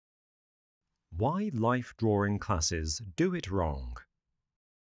Why life drawing classes do it wrong.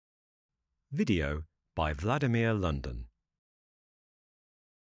 Video by Vladimir London.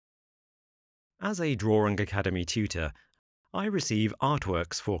 As a Drawing Academy tutor, I receive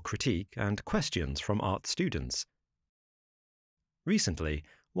artworks for critique and questions from art students. Recently,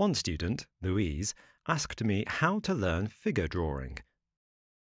 one student, Louise, asked me how to learn figure drawing.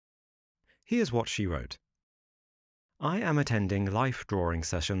 Here's what she wrote. I am attending life drawing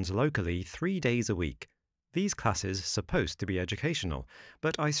sessions locally 3 days a week. These classes supposed to be educational,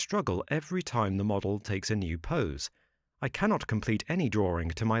 but I struggle every time the model takes a new pose. I cannot complete any drawing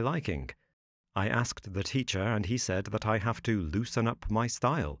to my liking. I asked the teacher and he said that I have to loosen up my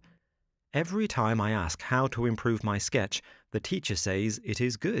style. Every time I ask how to improve my sketch, the teacher says it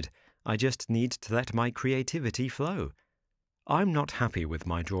is good. I just need to let my creativity flow. I'm not happy with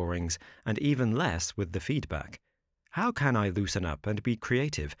my drawings, and even less with the feedback. How can I loosen up and be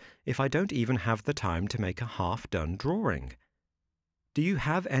creative if I don't even have the time to make a half-done drawing? Do you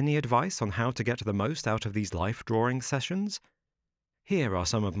have any advice on how to get the most out of these life drawing sessions? Here are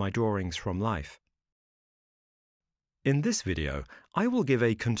some of my drawings from life. In this video, I will give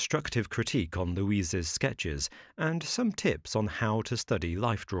a constructive critique on Louise's sketches and some tips on how to study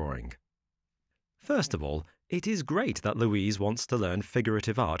life drawing. First of all, it is great that Louise wants to learn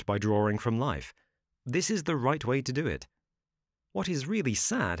figurative art by drawing from life. This is the right way to do it. What is really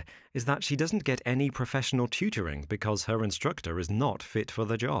sad is that she doesn't get any professional tutoring because her instructor is not fit for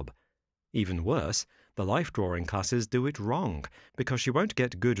the job. Even worse, the life drawing classes do it wrong because she won't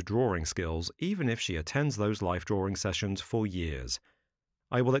get good drawing skills even if she attends those life drawing sessions for years.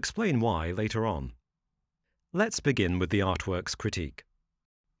 I will explain why later on. Let's begin with the artwork's critique.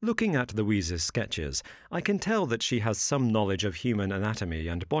 Looking at Louise's sketches, I can tell that she has some knowledge of human anatomy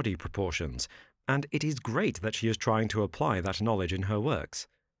and body proportions, and it is great that she is trying to apply that knowledge in her works.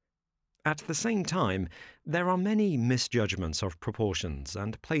 At the same time, there are many misjudgments of proportions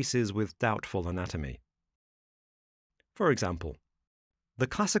and places with doubtful anatomy. For example, the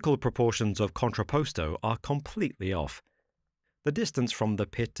classical proportions of contrapposto are completely off. The distance from the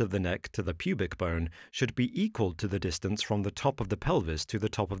pit of the neck to the pubic bone should be equal to the distance from the top of the pelvis to the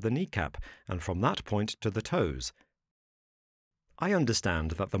top of the kneecap, and from that point to the toes. I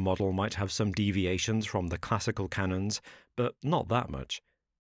understand that the model might have some deviations from the classical canons, but not that much.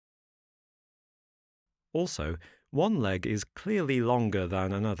 Also, one leg is clearly longer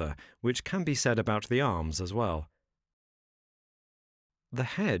than another, which can be said about the arms as well. The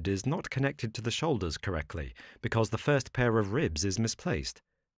head is not connected to the shoulders correctly, because the first pair of ribs is misplaced.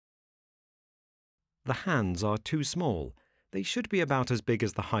 The hands are too small. They should be about as big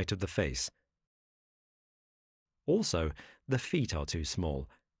as the height of the face. Also, the feet are too small.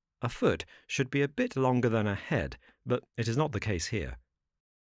 A foot should be a bit longer than a head, but it is not the case here.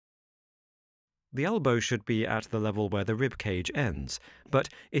 The elbow should be at the level where the rib cage ends, but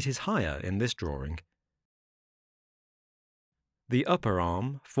it is higher in this drawing. The upper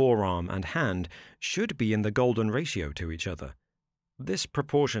arm, forearm, and hand should be in the golden ratio to each other. This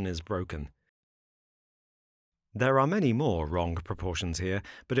proportion is broken. There are many more wrong proportions here,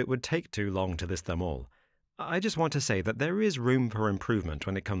 but it would take too long to list them all. I just want to say that there is room for improvement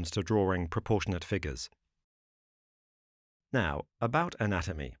when it comes to drawing proportionate figures. Now, about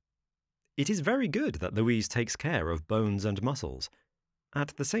anatomy. It is very good that Louise takes care of bones and muscles.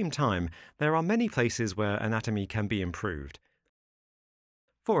 At the same time, there are many places where anatomy can be improved.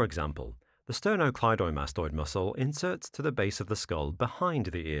 For example, the sternocleidomastoid muscle inserts to the base of the skull behind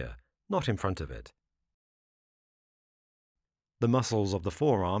the ear, not in front of it. The muscles of the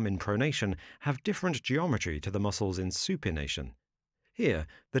forearm in pronation have different geometry to the muscles in supination. Here,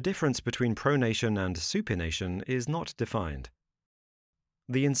 the difference between pronation and supination is not defined.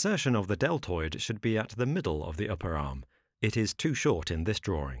 The insertion of the deltoid should be at the middle of the upper arm. It is too short in this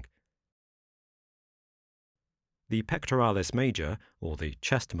drawing. The pectoralis major, or the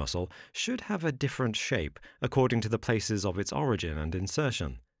chest muscle, should have a different shape according to the places of its origin and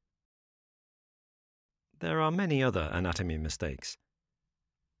insertion. There are many other anatomy mistakes.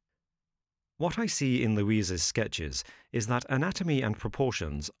 What I see in Louise's sketches is that anatomy and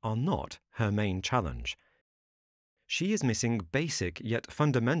proportions are not her main challenge. She is missing basic yet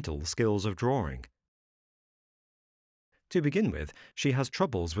fundamental skills of drawing. To begin with, she has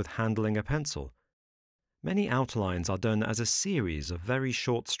troubles with handling a pencil. Many outlines are done as a series of very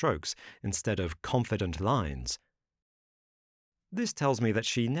short strokes instead of confident lines. This tells me that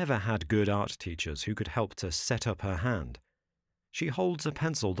she never had good art teachers who could help to set up her hand. She holds a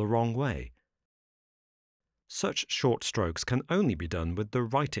pencil the wrong way. Such short strokes can only be done with the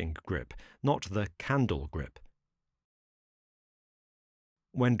writing grip, not the candle grip.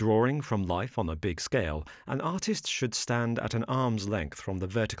 When drawing from life on a big scale, an artist should stand at an arm's length from the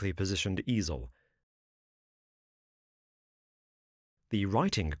vertically positioned easel. The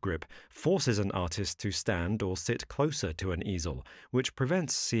writing grip forces an artist to stand or sit closer to an easel, which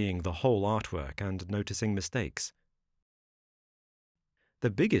prevents seeing the whole artwork and noticing mistakes. The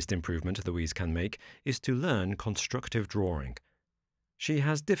biggest improvement Louise can make is to learn constructive drawing. She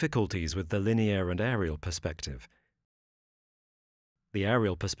has difficulties with the linear and aerial perspective. The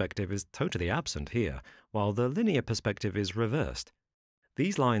aerial perspective is totally absent here, while the linear perspective is reversed.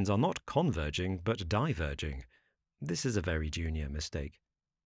 These lines are not converging, but diverging. This is a very junior mistake.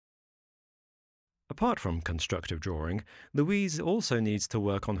 Apart from constructive drawing, Louise also needs to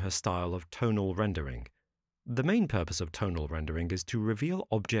work on her style of tonal rendering. The main purpose of tonal rendering is to reveal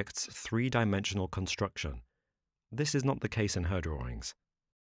objects' three-dimensional construction. This is not the case in her drawings.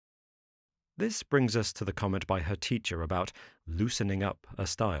 This brings us to the comment by her teacher about loosening up a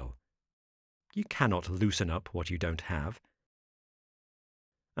style. You cannot loosen up what you don't have.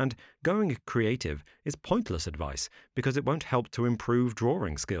 And going creative is pointless advice because it won't help to improve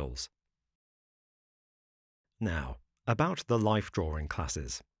drawing skills. Now, about the life drawing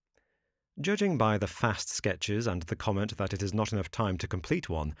classes. Judging by the fast sketches and the comment that it is not enough time to complete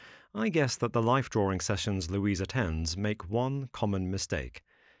one, I guess that the life drawing sessions Louise attends make one common mistake.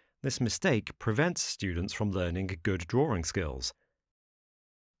 This mistake prevents students from learning good drawing skills.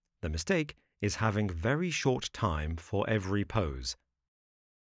 The mistake is having very short time for every pose.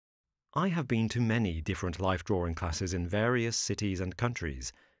 I have been to many different life drawing classes in various cities and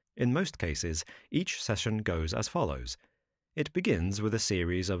countries. In most cases, each session goes as follows. It begins with a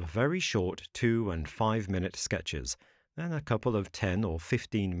series of very short 2- and 5-minute sketches, then a couple of 10- or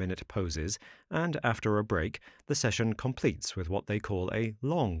 15-minute poses, and after a break, the session completes with what they call a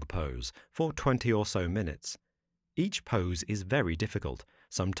long pose for 20 or so minutes. Each pose is very difficult,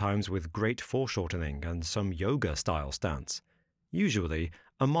 sometimes with great foreshortening and some yoga-style stance. Usually,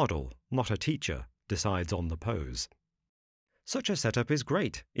 a model, not a teacher, decides on the pose. Such a setup is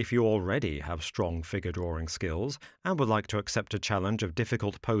great if you already have strong figure drawing skills and would like to accept a challenge of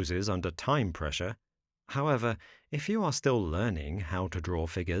difficult poses under time pressure. However, if you are still learning how to draw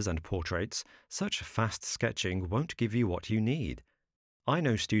figures and portraits, such fast sketching won't give you what you need. I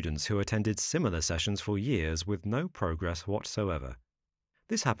know students who attended similar sessions for years with no progress whatsoever.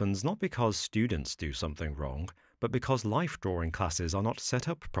 This happens not because students do something wrong, but because life drawing classes are not set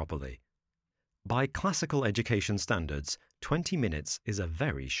up properly. By classical education standards, 20 minutes is a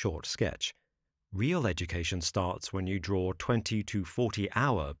very short sketch. Real education starts when you draw 20 to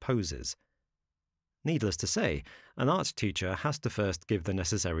 40-hour poses. Needless to say, an art teacher has to first give the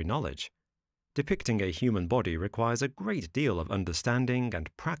necessary knowledge. Depicting a human body requires a great deal of understanding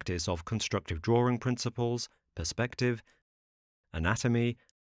and practice of constructive drawing principles, perspective, anatomy,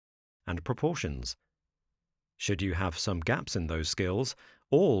 and proportions. Should you have some gaps in those skills,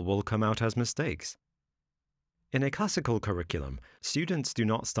 all will come out as mistakes. In a classical curriculum, students do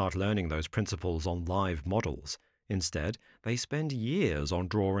not start learning those principles on live models. Instead, they spend years on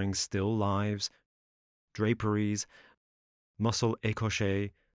drawing still lives, draperies, muscle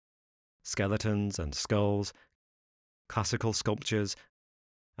écorché, skeletons and skulls, classical sculptures,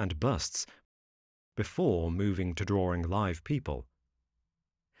 and busts before moving to drawing live people.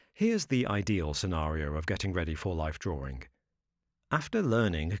 Here's the ideal scenario of getting ready for life drawing. After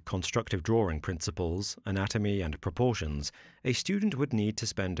learning constructive drawing principles, anatomy, and proportions, a student would need to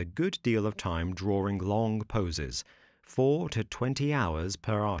spend a good deal of time drawing long poses, 4 to 20 hours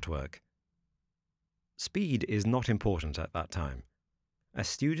per artwork. Speed is not important at that time. A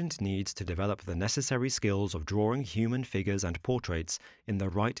student needs to develop the necessary skills of drawing human figures and portraits in the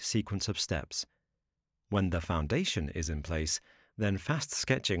right sequence of steps. When the foundation is in place, then fast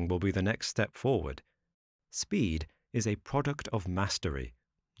sketching will be the next step forward. Speed is a product of mastery,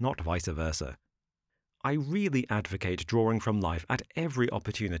 not vice versa. I really advocate drawing from life at every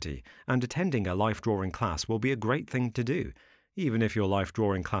opportunity, and attending a life drawing class will be a great thing to do. Even if your life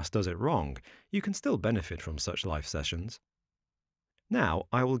drawing class does it wrong, you can still benefit from such life sessions. Now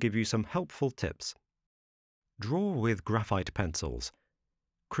I will give you some helpful tips. Draw with graphite pencils.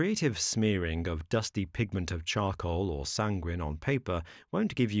 Creative smearing of dusty pigment of charcoal or sanguine on paper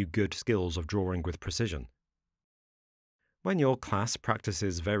won't give you good skills of drawing with precision. When your class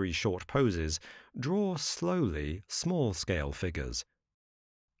practices very short poses, draw slowly small-scale figures.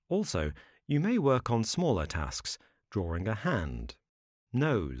 Also, you may work on smaller tasks, drawing a hand,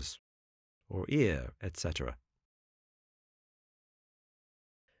 nose, or ear, etc.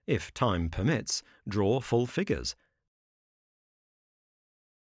 If time permits, draw full figures.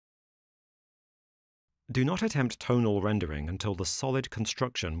 Do not attempt tonal rendering until the solid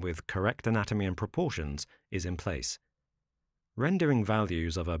construction with correct anatomy and proportions is in place. Rendering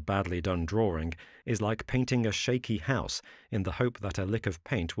values of a badly done drawing is like painting a shaky house in the hope that a lick of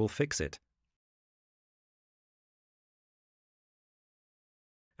paint will fix it.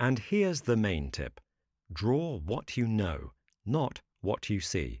 And here's the main tip. Draw what you know, not what you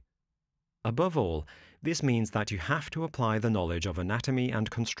see. Above all, this means that you have to apply the knowledge of anatomy and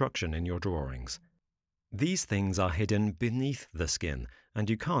construction in your drawings. These things are hidden beneath the skin, and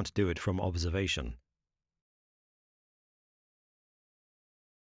you can't do it from observation.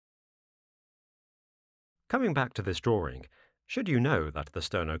 Coming back to this drawing, should you know that the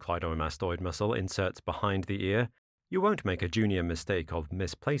sternocleidomastoid muscle inserts behind the ear, you won't make a junior mistake of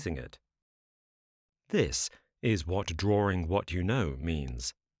misplacing it. This is what drawing what you know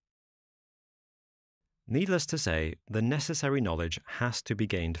means. Needless to say, the necessary knowledge has to be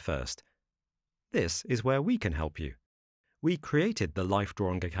gained first. This is where we can help you. We created the Life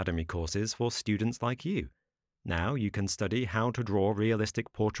Drawing Academy courses for students like you. Now you can study how to draw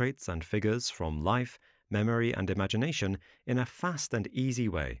realistic portraits and figures from life, memory, and imagination in a fast and easy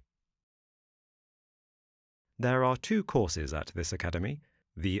way. There are 2 courses at this academy.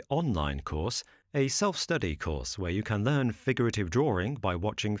 The online course, a self-study course where you can learn figurative drawing by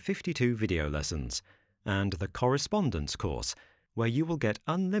watching 52 video lessons, and the correspondence course, where you will get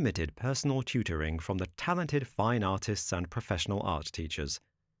unlimited personal tutoring from the talented fine artists and professional art teachers.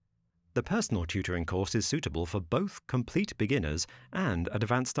 The personal tutoring course is suitable for both complete beginners and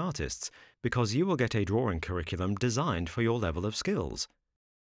advanced artists because you will get a drawing curriculum designed for your level of skills.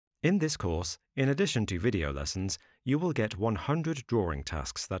 In this course, in addition to video lessons, you will get 100 drawing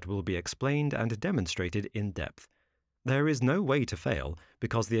tasks that will be explained and demonstrated in depth. There is no way to fail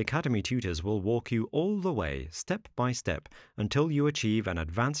because the Academy tutors will walk you all the way, step by step, until you achieve an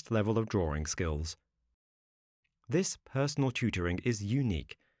advanced level of drawing skills. This personal tutoring is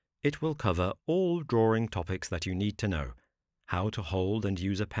unique. It will cover all drawing topics that you need to know: how to hold and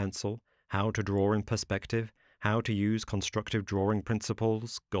use a pencil, how to draw in perspective, how to use constructive drawing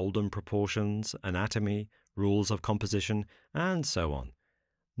principles, golden proportions, anatomy, rules of composition, and so on.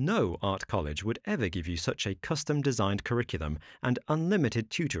 No art college would ever give you such a custom-designed curriculum and unlimited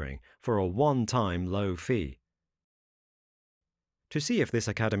tutoring for a one-time low fee. To see if this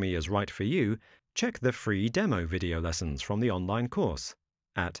academy is right for you, check the free demo video lessons from the online course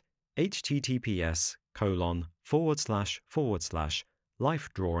at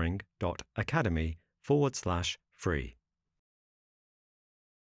https://lifedrawing.academy/free.